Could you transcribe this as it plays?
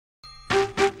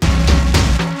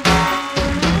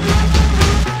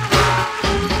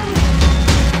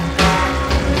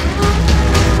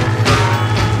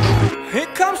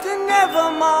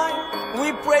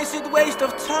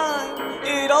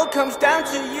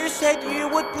you said you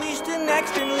would please the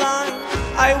next in line.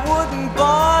 I wouldn't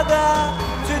bother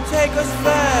to take us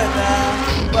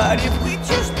further, but if we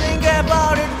just think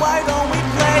about it, why don't we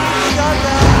play each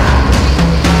other?